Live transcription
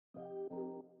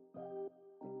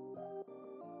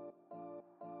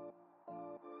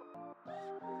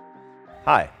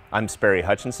Hi, I'm Sperry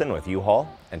Hutchinson with U-Haul,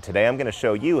 and today I'm going to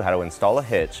show you how to install a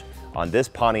hitch on this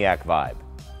Pontiac Vibe.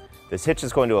 This hitch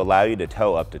is going to allow you to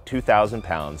tow up to 2,000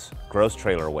 pounds gross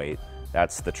trailer weight.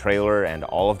 That's the trailer and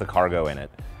all of the cargo in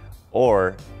it.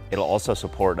 Or it'll also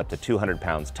support up to 200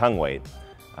 pounds tongue weight.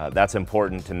 That's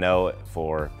important to know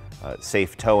for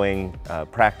safe towing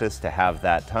practice, to have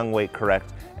that tongue weight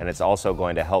correct, and it's also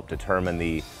going to help determine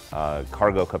the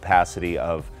cargo capacity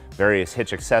of various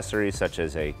hitch accessories such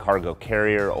as a cargo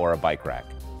carrier or a bike rack.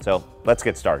 So let's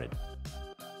get started.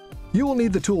 You will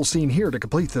need the tools seen here to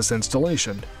complete this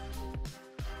installation.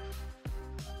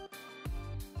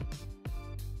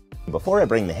 Before I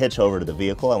bring the hitch over to the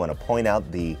vehicle, I want to point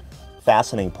out the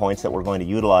fastening points that we're going to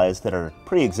utilize that are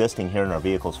pre-existing here in our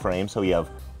vehicle's frame. So we have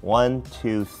 1,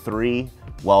 2, 3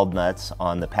 weld nuts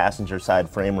on the passenger side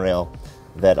frame rail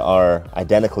that are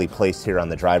identically placed here on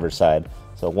the driver's side.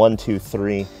 So 1, 2,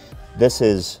 3. This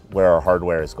is where our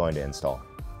hardware is going to install.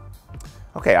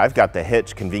 Okay, I've got the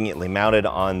hitch conveniently mounted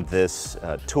on this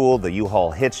tool, the U-Haul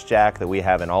hitch jack that we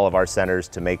have in all of our centers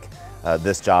to make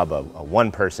this job a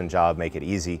one-person job, make it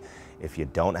easy. If you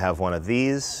don't have one of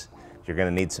these, you're going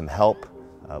to need some help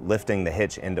lifting the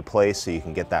hitch into place so you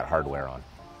can get that hardware on.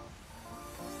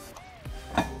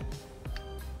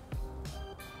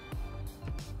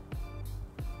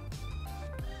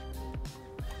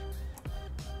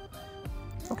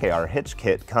 Okay, our hitch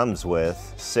kit comes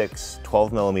with 6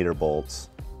 12mm bolts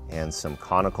and some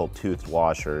conical toothed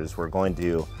washers. We're going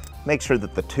to make sure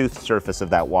that the tooth surface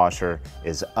of that washer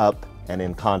is up and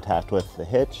in contact with the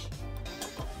hitch.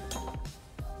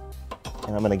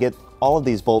 And I'm going to get all of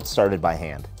these bolts started by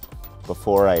hand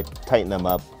before I tighten them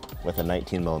up with a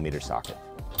 19mm socket.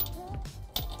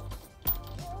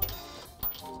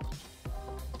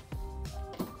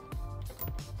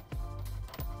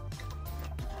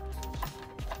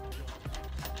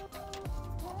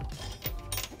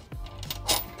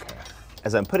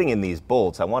 As I'm putting in these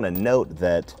bolts, I want to note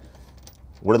that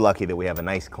we're lucky that we have a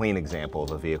nice clean example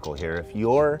of a vehicle here. If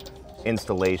your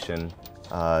installation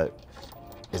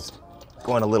is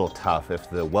going a little tough, if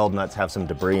the weld nuts have some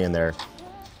debris in there,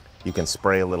 you can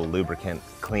spray a little lubricant,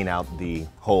 clean out the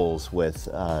holes with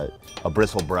a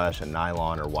bristle brush, a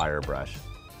nylon or wire brush.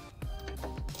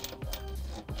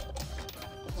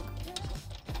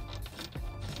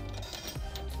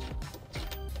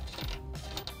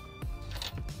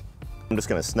 I'm just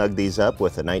going to snug these up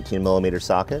with a 19mm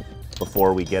socket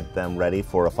before we get them ready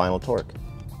for a final torque.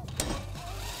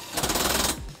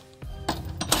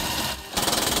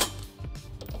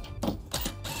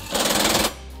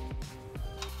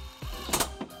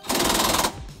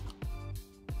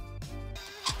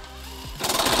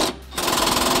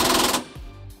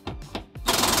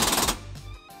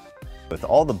 With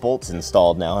all the bolts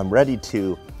installed now, I'm ready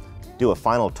to do a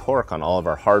final torque on all of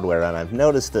our hardware, and I've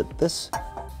noticed that this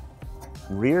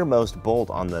rearmost bolt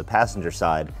on the passenger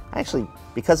side, actually,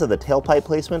 because of the tailpipe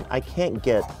placement, I can't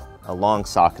get a long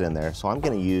socket in there, so I'm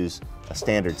going to use a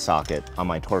standard socket on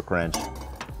my torque wrench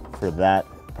for that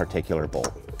particular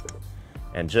bolt.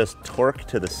 And just torque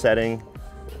to the setting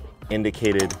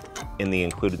indicated in the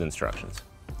included instructions.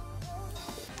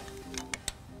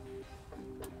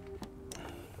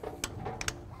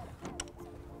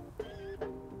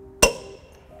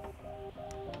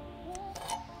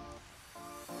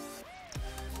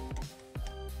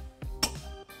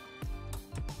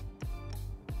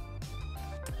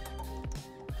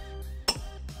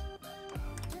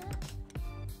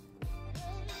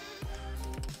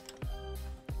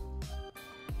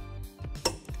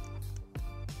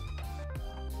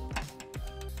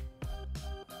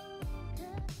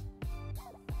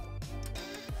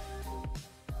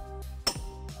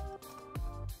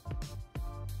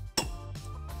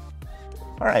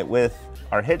 All right, with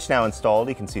our hitch now installed,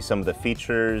 you can see some of the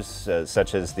features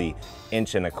such as the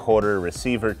 1¼ inch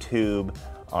receiver tube,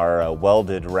 our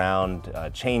welded round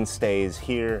chain stays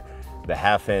here, the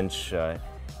 1/2 inch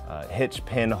hitch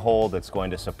pin hole that's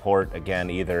going to support, again,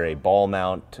 either a ball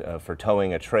mount for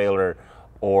towing a trailer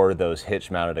or those hitch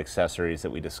mounted accessories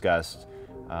that we discussed.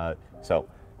 So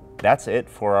that's it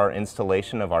for our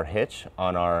installation of our hitch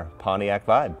on our Pontiac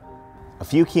Vibe. A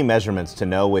few key measurements to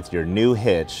know with your new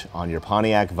hitch on your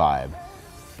Pontiac Vibe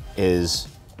is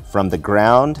from the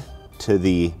ground to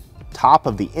the top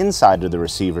of the inside of the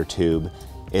receiver tube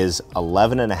is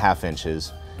 11½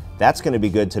 inches. That's going to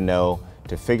be good to know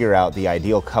to figure out the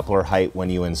ideal coupler height when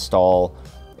you install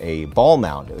a ball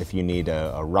mount, if you need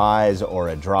a rise or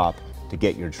a drop to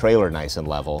get your trailer nice and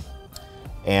level.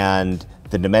 And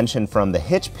the dimension from the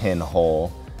hitch pin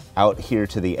hole out here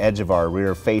to the edge of our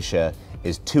rear fascia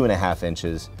is 2½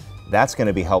 inches. That's going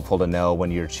to be helpful to know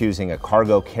when you're choosing a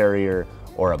cargo carrier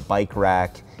or a bike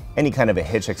rack, any kind of a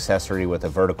hitch accessory with a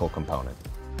vertical component.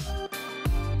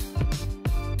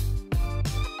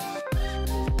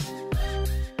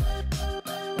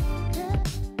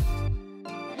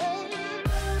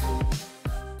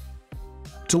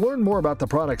 To learn more about the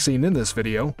products seen in this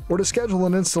video, or to schedule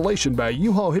an installation by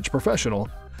U-Haul Hitch Professional,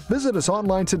 visit us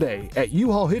online today at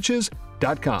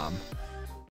uhaulhitches.com.